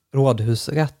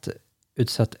rådhusrätt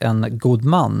utsett en god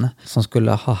man som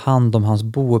skulle ha hand om hans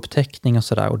bouppteckning och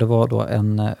sådär. Och det var då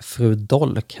en fru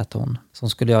Dolk, hette hon, som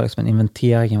skulle göra liksom en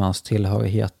inventering av hans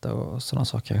tillhörigheter och sådana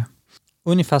saker.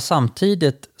 Ungefär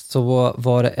samtidigt så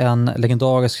var det en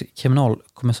legendarisk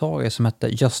kriminalkommissarie som hette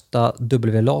Gösta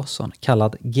W. Larsson,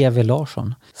 kallad G.V.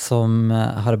 Larsson, som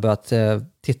hade börjat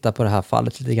titta på det här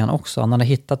fallet lite grann också. Han hade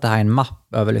hittat det här i en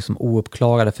mapp över liksom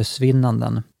ouppklarade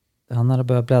försvinnanden. Han hade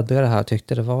börjat bläddra i det här och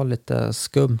tyckte det var lite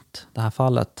skumt, det här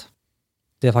fallet.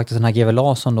 Det är faktiskt den här G.V.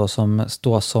 Larsson då som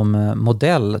står som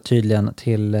modell tydligen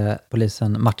till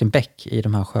polisen Martin Beck i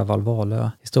de här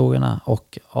Sjöwall-Wahlöö-historierna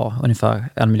och ungefär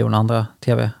 1 miljon andra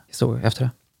tv-historier efter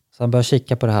det. Så han började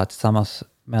kika på det här tillsammans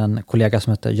med en kollega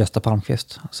som heter Gösta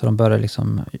Palmqvist. Så de började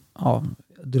liksom,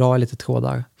 dra i lite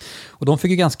trådar. Och de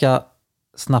fick ju ganska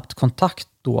snabbt kontakt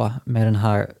då med den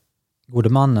här gode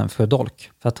mannen för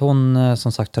Dolk. För att hon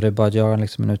som sagt hade börjat göra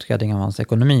liksom en utredning av hans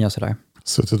ekonomi och sådär.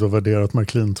 Suttit och värderat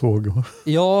Märklin-tåg.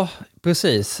 Ja,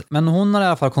 precis. Men hon har i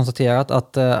alla fall konstaterat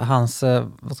att hans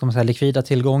likvida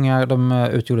tillgångar de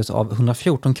utgjordes av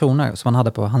 114 kronor som han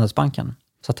hade på Handelsbanken.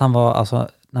 Så att han var alltså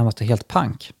närmast helt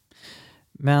pank.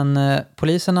 Men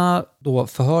poliserna då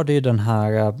förhörde ju den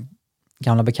här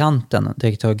gamla bekanten,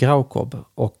 direktör Graukob.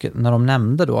 Och när de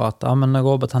nämnde då att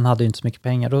Robert han hade ju inte så mycket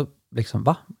pengar, då liksom,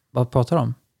 va? Vad pratar de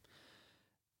om?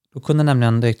 Då kunde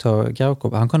nämligen direktör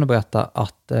Graukob, han kunde berätta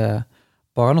att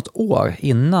bara något år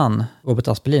innan Robert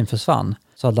Aspelin försvann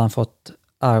så hade han fått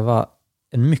ärva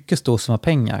en mycket stor summa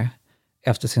pengar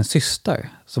efter sin syster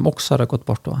som också hade gått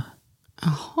bort då.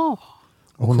 Jaha.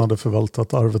 Och hon hade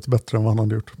förvaltat arvet bättre än vad han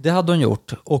hade gjort. Det hade hon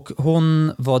gjort. Och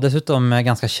hon var dessutom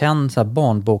ganska känd så här,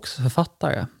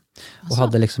 barnboksförfattare. Och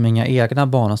hade liksom inga egna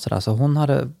barn och sådär. Så hon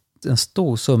hade en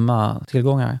stor summa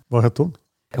tillgångar. Vad hette hon?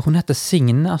 Hon hette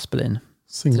Signe Aspelin.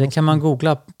 Så det kan man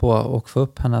googla på och få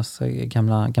upp hennes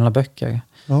gamla böcker.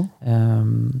 Ja.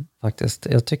 Faktiskt.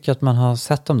 Jag tycker att man har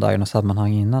sett dem där i något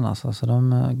sammanhang innan. Alltså. Så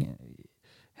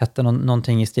hette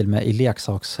någonting i stil med I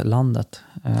leksakslandet.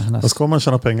 Ska man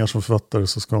tjäna pengar som författare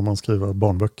så ska man skriva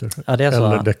barnböcker. Ja, det är så.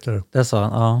 Eller deckare. Det är så,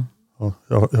 ja.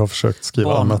 Jag har försökt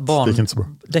skriva annat, det gick inte så bra.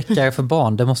 Deckare för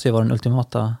barn, det måste ju vara den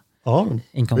ultimata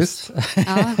inkomst.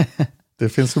 Ja. Det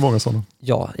finns ju många sådana.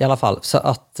 Ja, i alla fall. Så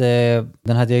att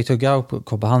den här direktör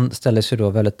Gaukop, han ställde sig då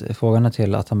väldigt frågande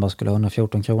till att han bara skulle ha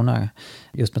 114 kronor.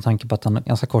 Just med tanke på att han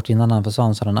ganska kort innan han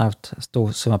försvann så hade han ärvt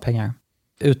stor summa pengar.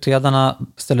 Utredarna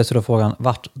ställde sig då frågan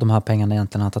vart de här pengarna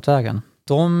egentligen har tagit vägen.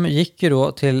 De gick ju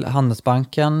då till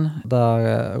Handelsbanken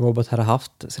där Robert hade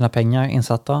haft sina pengar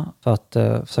insatta för att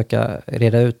försöka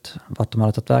reda ut vart de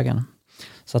hade tagit vägen.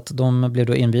 Så att de blev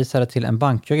då invisade till en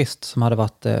bankjurist som hade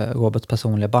varit Roberts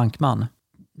personliga bankman.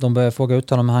 De började fråga ut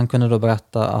honom och han kunde då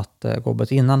berätta att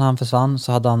Robert innan han försvann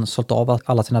så hade han sålt av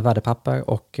alla sina värdepapper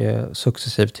och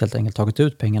successivt helt enkelt tagit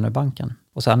ut pengarna ur banken.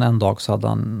 Och sen en dag så hade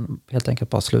han helt enkelt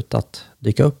bara slutat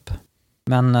dyka upp.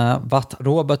 Men vart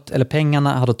Robert eller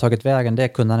pengarna hade tagit vägen, det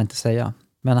kunde han inte säga.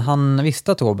 Men han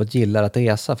visste att Robert gillade att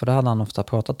resa, för det hade han ofta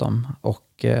pratat om.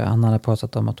 Och han hade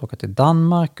pratat om att åka till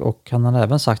Danmark och han hade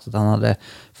även sagt att han hade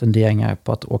funderingar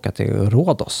på att åka till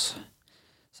Rhodos.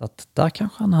 Så att där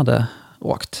kanske han hade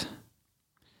åkt.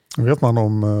 Vet man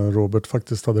om Robert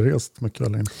faktiskt hade rest mycket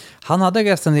eller inte? Han hade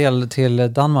rest en del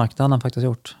till Danmark, det hade han faktiskt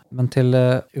gjort. Men till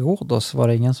Rhodos var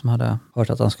det ingen som hade hört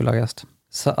att han skulle ha rest.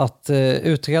 Så att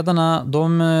utredarna,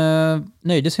 de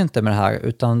nöjde sig inte med det här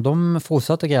utan de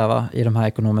fortsatte gräva i de här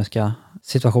ekonomiska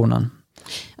situationen.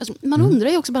 Alltså, man undrar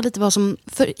ju också bara lite vad som,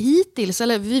 för hittills,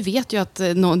 eller vi vet ju att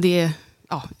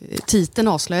titeln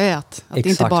avslöjar att det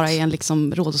inte bara är en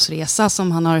liksom Rhodosresa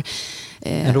som han har...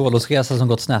 En Rhodosresa som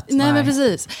gått snett. Nej, men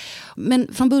precis. Men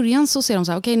från början så ser de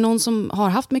så här, okej, någon som har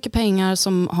haft mycket pengar,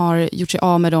 som har gjort sig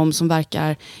av med dem, som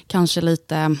verkar kanske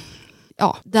lite...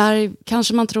 Ja, där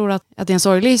kanske man tror att det är en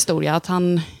sorglig historia, att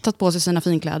han tagit på sig sina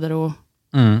finkläder och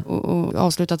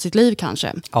avslutat sitt liv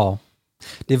kanske. Ja,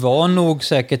 det var nog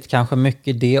säkert kanske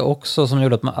mycket det också som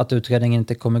gjorde att utredningen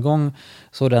inte kom igång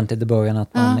så ordentligt i början,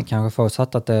 att man kanske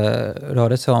förutsatt att det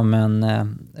rörde sig om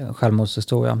en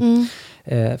självmordshistoria.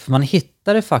 För man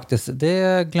hittade faktiskt,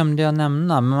 det glömde jag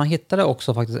nämna, men man hittade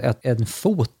också faktiskt en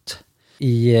fot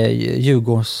i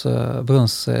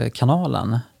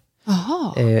Djurgårdsbrunnskanalen.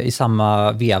 I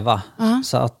samma veva.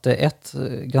 Så att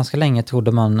ganska länge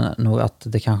trodde man nog att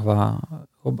det kanske var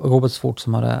Roberts fot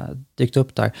som hade dykt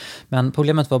upp där. Men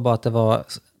problemet var bara att det var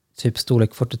typ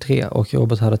storlek 43 och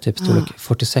Robert hade typ storlek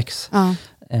 46.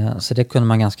 Så det kunde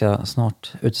man ganska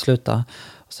snart utsluta.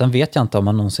 Sen vet jag inte om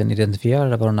man någonsin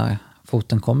identifierade var den där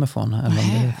foten kommer ifrån. Eller om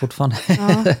det är fortfarande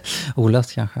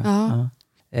olöst kanske.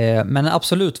 Men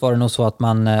absolut var det nog så att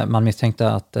man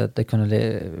misstänkte att det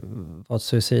kunde vara ett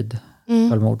suicid,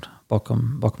 självmord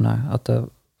bakom det här. Att det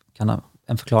kan ha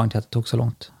en förklaring till att det tog så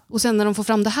långt. Och sen när de får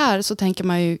fram det här så tänker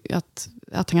man ju att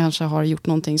han kanske har gjort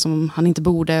någonting som han inte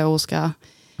borde och ska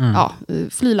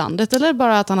fly landet. Eller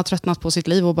bara att han har tröttnat på sitt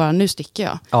liv och bara nu sticker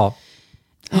jag. Ja.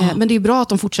 Men det är ju bra att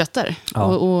de fortsätter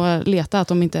och leta att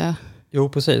de inte... Jo,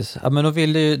 precis. Ja, men de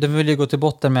vill ju gå till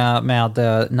botten med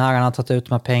när han har tagit ut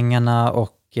de här pengarna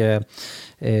och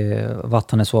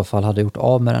vad han i så fall hade gjort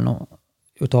av med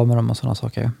dem och sådana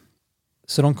saker.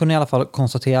 Så de kunde i alla fall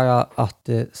konstatera att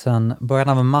sedan början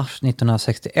av mars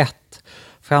 1961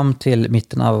 fram till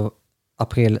mitten av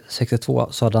april 62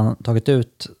 så hade han tagit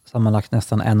ut sammanlagt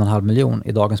nästan 1,5 miljon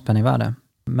i dagens penningvärde.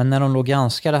 Men när de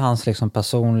granskade hans liksom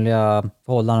personliga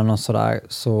förhållanden och sådär,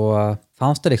 så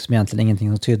fanns det liksom egentligen ingenting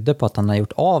som tydde på att han hade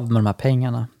gjort av med de här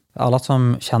pengarna. Alla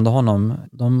som kände honom,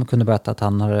 de kunde berätta att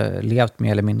han hade levt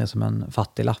mer eller mindre som en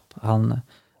fattiglapp. Han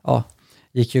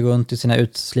gick ju runt i sina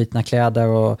utslitna kläder,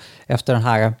 och efter den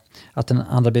här, att han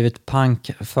hade blivit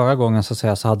pank förra gången så att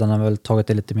säga, så hade han väl tagit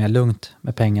det lite mer lugnt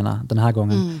med pengarna den här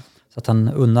gången. Så att han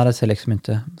unnade sig liksom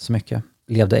inte så mycket,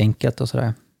 levde enkelt och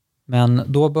sådär. Men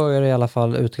då började i alla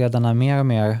fall utredarna mer och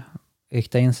mer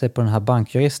rikta in sig på den här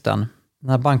bankjuristen. Den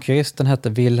här bankjuristen hette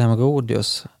Wilhelm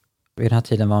Rodius. Vid den här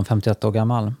tiden var han 51 år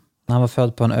gammal. Han var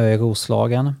född på en ö i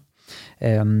Roslagen.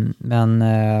 Men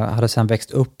hade sedan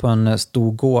växt upp på en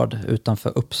stor gård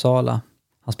utanför Uppsala.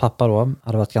 Hans pappa då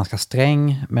hade varit ganska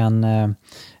sträng, men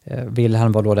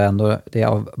Wilhelm var då det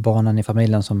av barnen i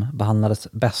familjen som behandlades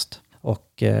bäst.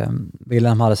 Och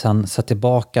Wilhelm hade sedan sett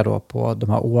tillbaka då på de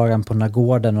här åren på den här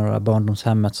gården och det här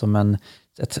barndomshemmet som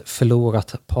ett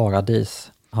förlorat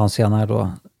paradis. Han senare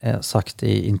då sagt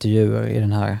i intervjuer i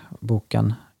den här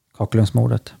boken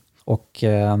Kakelugnsmordet. Och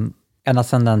ända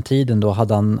sedan den tiden då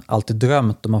hade han alltid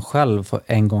drömt om att själv för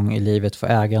en gång i livet få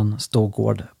äga en stor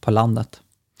gård på landet.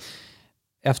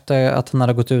 Efter att han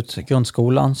hade gått ut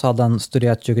grundskolan så hade han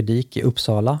studerat juridik i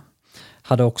Uppsala.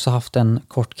 hade också haft en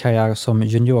kort karriär som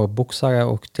juniorboxare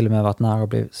och till och med varit nära att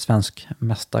bli svensk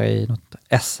mästare i något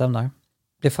SM där.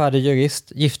 Blev färdig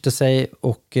jurist, gifte sig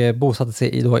och bosatte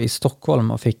sig då i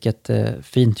Stockholm och fick ett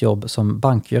fint jobb som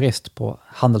bankjurist på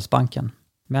Handelsbanken.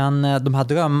 Men de här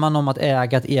drömmarna om att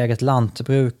äga ett eget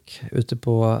lantbruk ute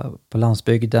på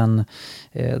landsbygden,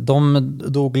 de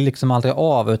dog liksom aldrig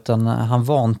av, utan han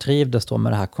vantrivdes då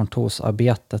med det här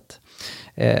kontorsarbetet.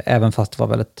 Även fast det var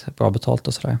väldigt bra betalt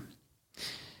och sådär.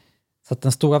 Så att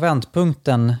den stora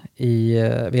vändpunkten i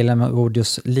Vilhelm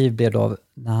Rodius liv blev då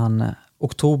när han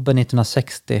oktober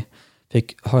 1960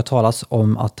 fick höra talas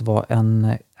om att det var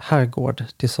en herrgård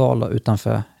till salu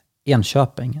utanför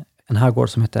Enköping. En herrgård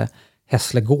som heter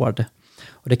Hässlegård.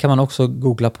 Och det kan man också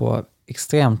googla på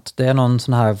extremt. Det är någon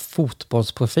sån här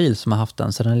fotbollsprofil som har haft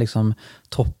den, så den är liksom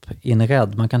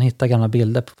toppinredd. Man kan hitta gamla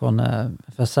bilder från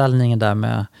försäljningen där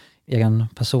med egen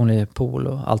personlig pool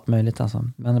och allt möjligt. Alltså.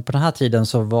 Men på den här tiden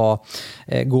så var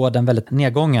gården väldigt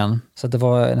nedgången. Så det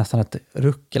var nästan ett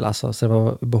ruckel. Alltså, så det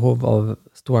var behov av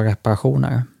stora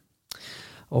reparationer.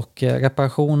 Och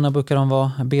reparationer brukar de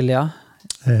vara billiga?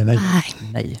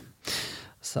 Nej.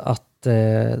 Så att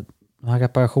de här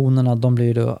reparationerna, de blir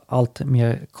ju då allt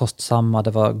mer kostsamma.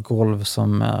 Det var golv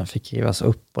som fick rivas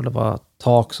upp och det var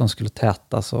tak som skulle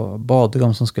tätas och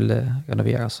badrum som skulle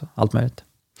renoveras och allt möjligt.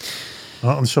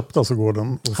 Ja, han köpte alltså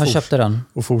gården köpte den.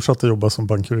 Och fortsatte jobba som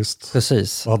bankjurist.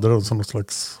 Precis. Och hade det som något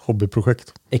slags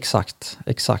hobbyprojekt.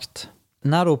 Exakt.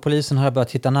 När då polisen hade börjat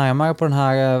titta närmare på den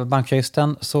här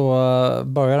bankjuristen så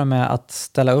började de med att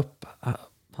ställa upp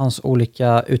hans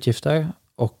olika utgifter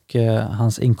och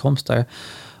hans inkomster.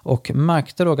 Och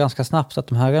märkte då ganska snabbt att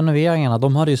de här renoveringarna,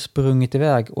 de hade ju sprungit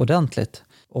iväg ordentligt.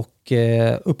 Och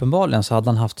uppenbarligen så hade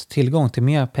han haft tillgång till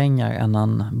mer pengar än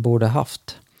han borde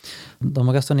haft. De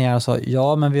resonerade och sa,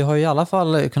 ja men vi har ju i alla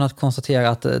fall kunnat konstatera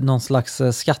att någon slags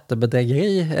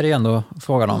skattebedrägeri är det ändå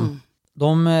frågan om.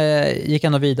 De gick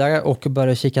ändå vidare och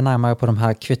började kika närmare på de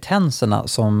här kvittenserna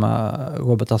som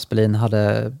Robert Aspelin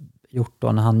hade gjort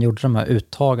då när han gjorde de här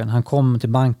uttagen. Han kom till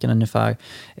banken ungefär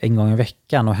en gång i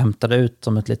veckan och hämtade ut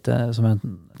som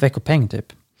en veckopeng typ.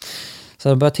 Så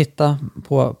de började titta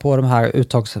på de här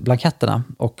uttagsblanketterna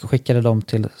och skickade dem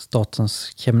till Statens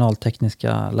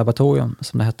kriminaltekniska laboratorium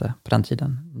som det hette på den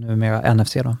tiden, numera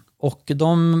NFC då. Och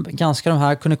de granskade de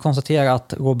här, kunde konstatera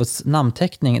att Roberts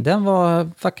namnteckning, den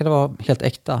verkade vara helt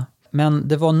äkta. Men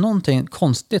det var någonting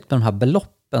konstigt med de här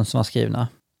beloppen som var skrivna.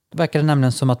 Det verkade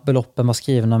nämligen som att beloppen var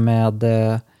skrivna med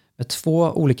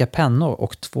 2 olika pennor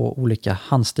och 2 olika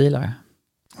handstilar.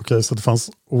 Okej, så det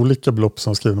fanns olika belopp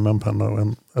som var skrivna med en penna och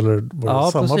eller var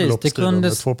det samma precis. Belopp skrivna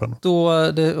med 2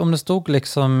 pennor? Om det stod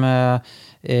liksom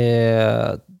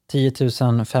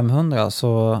 10 500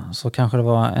 så kanske det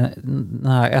var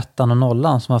den här 1 och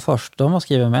 0 som var först. De var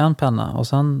skrivna med en penna och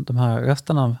sen de här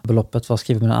resten av beloppet var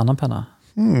skrivna med en annan penna.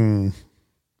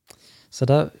 Så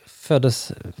där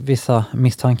föddes vissa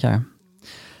misstankar.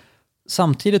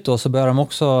 Samtidigt då så började de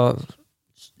också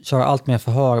köra allt mer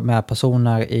förhör med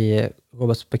personer i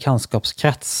Roberts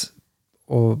bekantskapskrets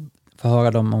och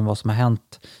förhöra dem om vad som har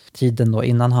hänt tiden då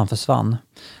innan han försvann.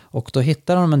 Och då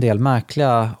hittade de en del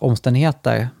märkliga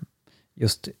omständigheter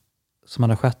just som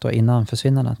hade skett då innan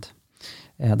försvinnandet.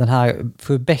 Den här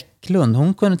fru Bäcklund,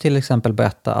 hon kunde till exempel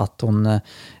berätta att hon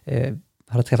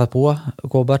hade träffat på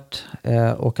Robert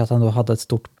och att han då hade ett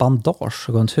stort bandage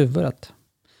runt huvudet.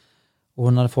 Och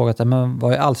hon hade frågat, men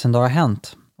vad i all sin dag har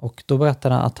hänt? Och då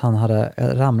berättade han att han hade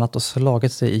ramlat och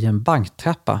slagit sig i en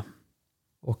banktrappa.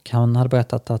 Och han hade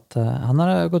berättat att han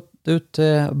hade gått ut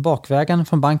bakvägen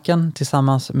från banken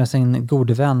tillsammans med sin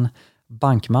gode vän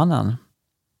bankmannen.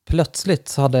 Plötsligt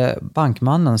så hade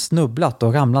bankmannen snubblat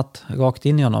och ramlat rakt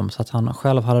in i honom så att han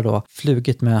själv hade då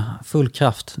flugit med full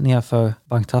kraft nerför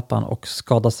banktrappan och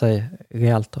skadat sig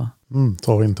rejält då.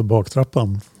 Ta inte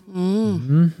baktrappan.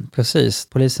 Precis.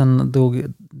 Polisen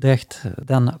drog direkt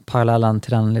den parallellen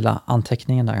till den lilla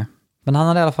anteckningen där. Men han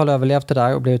hade i alla fall överlevt det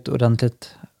där och blivit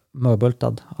ordentligt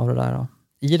mörbultad av det där då.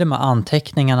 I de här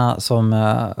anteckningarna som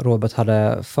Robert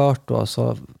hade fört då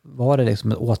så var det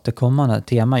liksom ett återkommande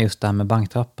tema just det här med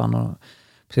banktrappan. Och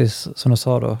precis som du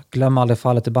sa då, glöm aldrig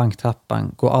fallet i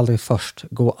banktrappan, gå aldrig först,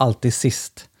 gå alltid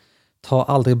sist. Ta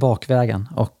aldrig bakvägen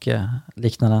och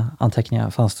liknande anteckningar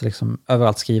fanns det liksom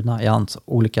överallt skrivna i hans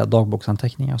olika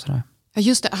dagboksanteckningar och sådär. Ja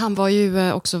just det, han var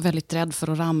ju också väldigt rädd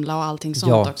för att ramla och allting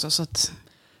sånt också. Så att,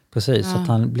 precis, så att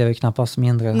han blev ju knappast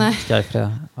mindre skraj för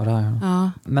det av det här.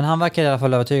 Ja. Men han verkar i alla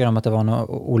fall övertygad om att det var några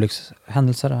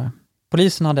olyckshändelser där.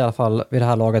 Polisen hade i alla fall vid det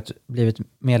här laget blivit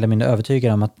mer eller mindre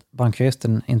övertygad om att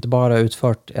bankjuristen inte bara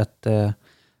utfört ett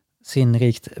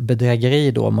sinnrikt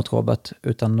bedrägeri då mot Robert,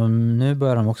 utan nu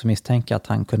börjar de också misstänka att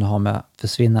han kunde ha med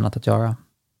försvinnandet att göra.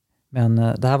 Men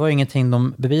det här var ingenting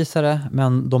de bevisade,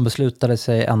 men de beslutade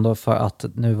sig ändå för att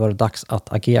nu var det dags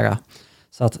att agera.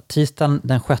 Så att tisdagen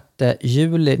den 6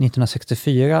 juli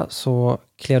 1964 så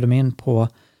klev de in på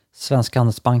Svenska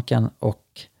Handelsbanken och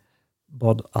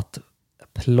bad att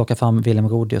plocka fram Willem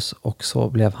Rodius, och så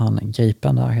blev han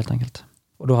gripen där helt enkelt.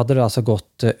 Och då hade det alltså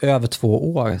gått över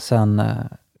 2 år sedan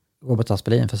Robert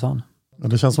Aspelin försvann. Ja,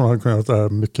 det känns som att han kunde göra det här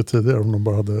mycket tidigare om de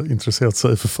bara hade intresserat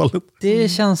sig för fallet. Det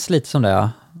känns lite som det, ja.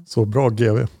 Så bra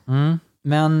GV.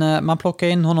 Men man plockar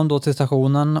in honom då till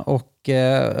stationen och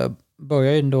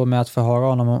börjar ju då med att förhöra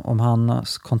honom om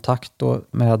hans kontakt då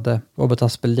med Robert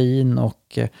Aspelin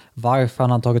och varför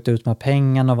han har tagit ut med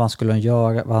pengarna och vad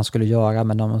han skulle göra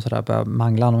med dem och sådär. Börjar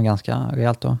mangla honom ganska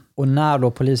rejält då. Och när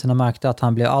då poliserna märkte att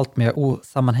han blev allt mer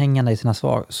osammanhängande i sina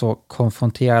svar, så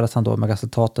konfronterades han då med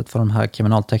resultatet för de här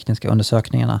kriminaltekniska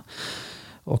undersökningarna,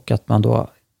 och att man då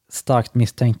starkt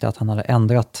misstänkte att han hade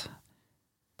ändrat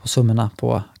på summorna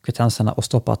på kvittenserna och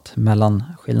stoppat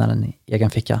mellanskillnaden i egen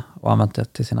ficka och använt det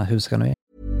till sina husrenoveringar.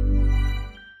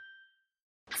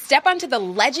 Step onto the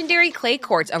legendary clay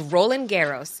courts of Roland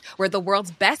Garros, where the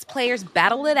world's best players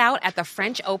battle it out at the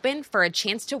French Open for a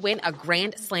chance to win a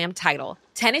Grand Slam title.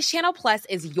 Tennis Channel Plus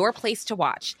is your place to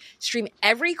watch. Stream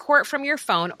every court from your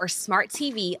phone or smart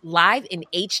TV live in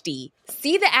HD.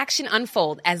 See the action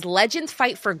unfold as legends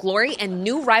fight for glory and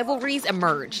new rivalries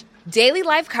emerge. Daily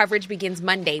live coverage begins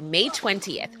Monday, May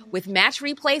 20th, with match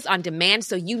replays on demand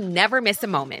so you never miss a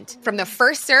moment. From the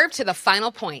first serve to the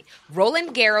final point,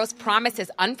 Roland Garros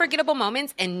promises unforgettable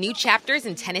moments and new chapters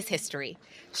in tennis history.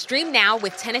 Stream now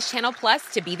with Tennis Channel Plus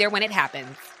to be there when it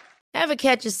happens. Ever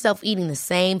catch yourself eating the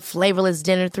same flavorless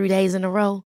dinner 3 days in a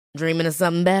row? Dreaming of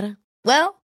something better?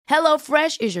 Well,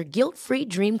 HelloFresh is your guilt-free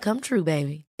dream come true,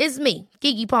 baby. It's me,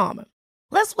 Keke Palmer.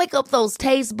 Let's wake up those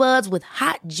taste buds with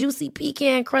hot, juicy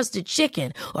pecan-crusted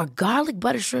chicken or garlic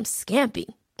butter shrimp scampi.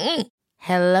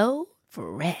 Hello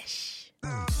Fresh.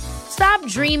 Stop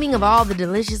dreaming of all the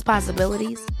delicious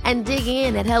possibilities and dig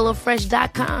in at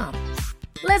HelloFresh.com.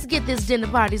 Let's get this dinner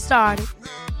party started.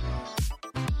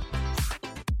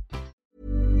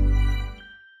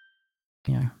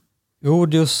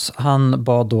 Rodius, han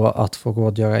bad då att få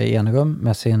rådgöra i enrum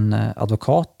med sin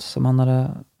advokat som han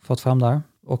hade fått fram där.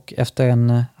 Och efter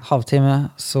en halvtimme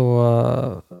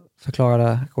så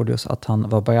förklarade Rodius att han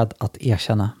var beredd att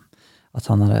erkänna att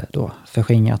han hade då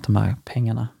förskingrat de här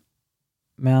pengarna.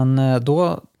 Men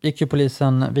då gick ju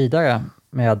polisen vidare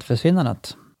med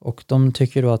försvinnandet. Och de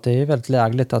tycker då att det är väldigt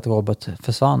lägligt att Robert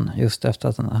försvann just efter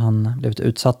att han blivit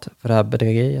utsatt för det här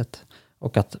bedrägeriet.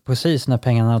 Och att precis när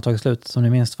pengarna hade tagit slut, som ni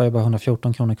minst, var det bara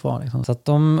 114 kronor kvar. Liksom. Så att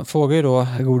de frågar ju då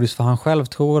Rodius vad han själv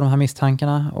tror de här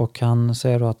misstankarna. Och han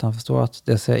säger då att han förstår att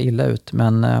det ser illa ut.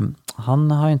 Men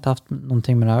han har inte haft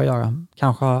någonting med det här att göra.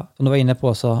 Kanske, som du var inne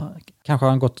på, så kanske har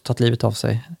han gått och tagit livet av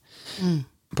sig.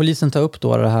 Polisen tar upp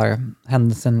då det här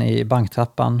händelsen i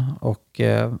banktrappan och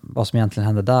vad som egentligen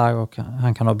hände där. Och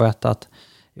han kan ha berättat att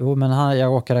jag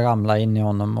råkade ramla in i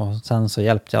honom och sen så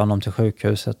hjälpte jag honom till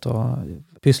sjukhuset och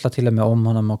pysslade till och med om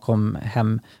honom och kom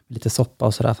hem med lite soppa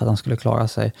och sådär för att han skulle klara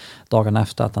sig dagarna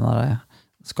efter att han hade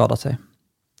skadat sig.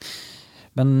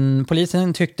 Men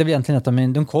polisen tyckte väl egentligen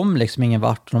att de kom liksom ingen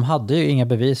vart. De hade ju inga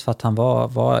bevis för att han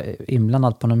var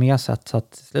inblandad på något mer sätt. Så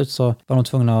att till slut så var de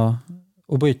tvungna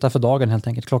att bryta för dagen helt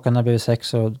enkelt. Klockan hade blivit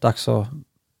 6 och dags att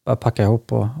börja packa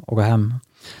ihop och gå hem.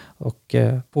 Och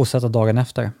bosätta dagen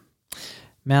efter.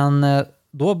 Men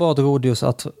då bad Rodius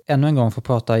att ännu en gång få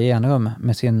prata i enrum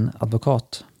med sin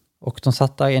advokat. Och de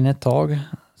satt där inne ett tag.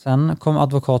 Sen kom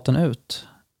advokaten ut.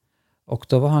 Och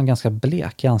då var han ganska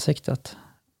blek i ansiktet.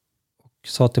 Och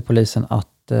sa till polisen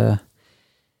att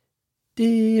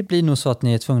det blir nog så att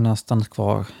ni är tvungna att stanna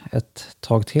kvar ett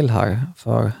tag till här.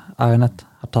 För ärendet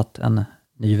har tagit en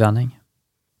ny vändning.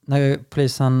 När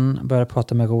polisen började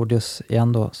prata med Rodius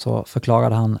igen då, så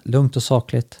förklarade han lugnt och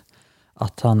sakligt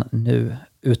att han nu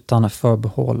utan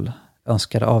förbehåll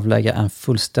önskade avlägga en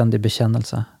fullständig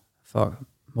bekännelse för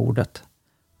mordet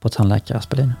på tandläkare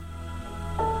Aspelin.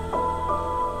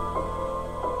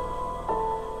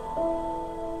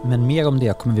 Men mer om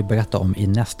det kommer vi berätta om i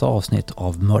nästa avsnitt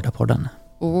av Mördarpodden.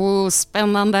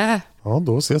 Spännande! Ja,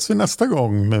 då ses vi nästa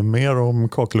gång med mer om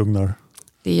kakelugnar.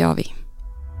 Det gör vi.